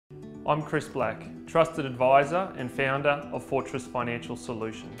I'm Chris Black, Trusted Advisor and founder of Fortress Financial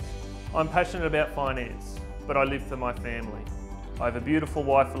Solutions. I'm passionate about finance, but I live for my family. I have a beautiful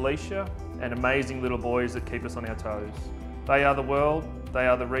wife, Alicia, and amazing little boys that keep us on our toes. They are the world, they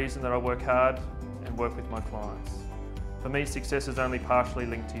are the reason that I work hard and work with my clients. For me, success is only partially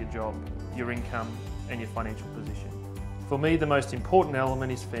linked to your job, your income, and your financial position. For me, the most important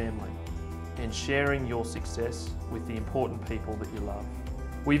element is family and sharing your success with the important people that you love.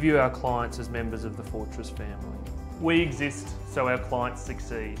 We view our clients as members of the Fortress family. We exist so our clients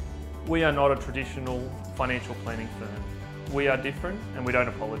succeed. We are not a traditional financial planning firm. We are different and we don't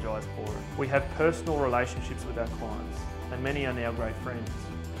apologise for it. We have personal relationships with our clients and many are now great friends.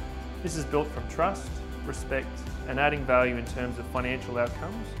 This is built from trust, respect and adding value in terms of financial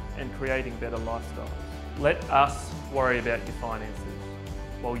outcomes and creating better lifestyles. Let us worry about your finances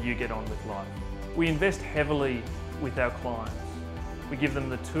while you get on with life. We invest heavily with our clients. We give them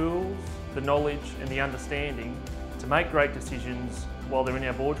the tools, the knowledge and the understanding to make great decisions while they're in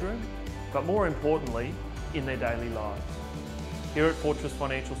our boardroom, but more importantly, in their daily lives. Here at Fortress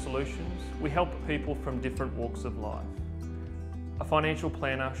Financial Solutions, we help people from different walks of life. A financial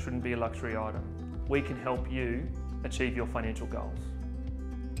planner shouldn't be a luxury item. We can help you achieve your financial goals.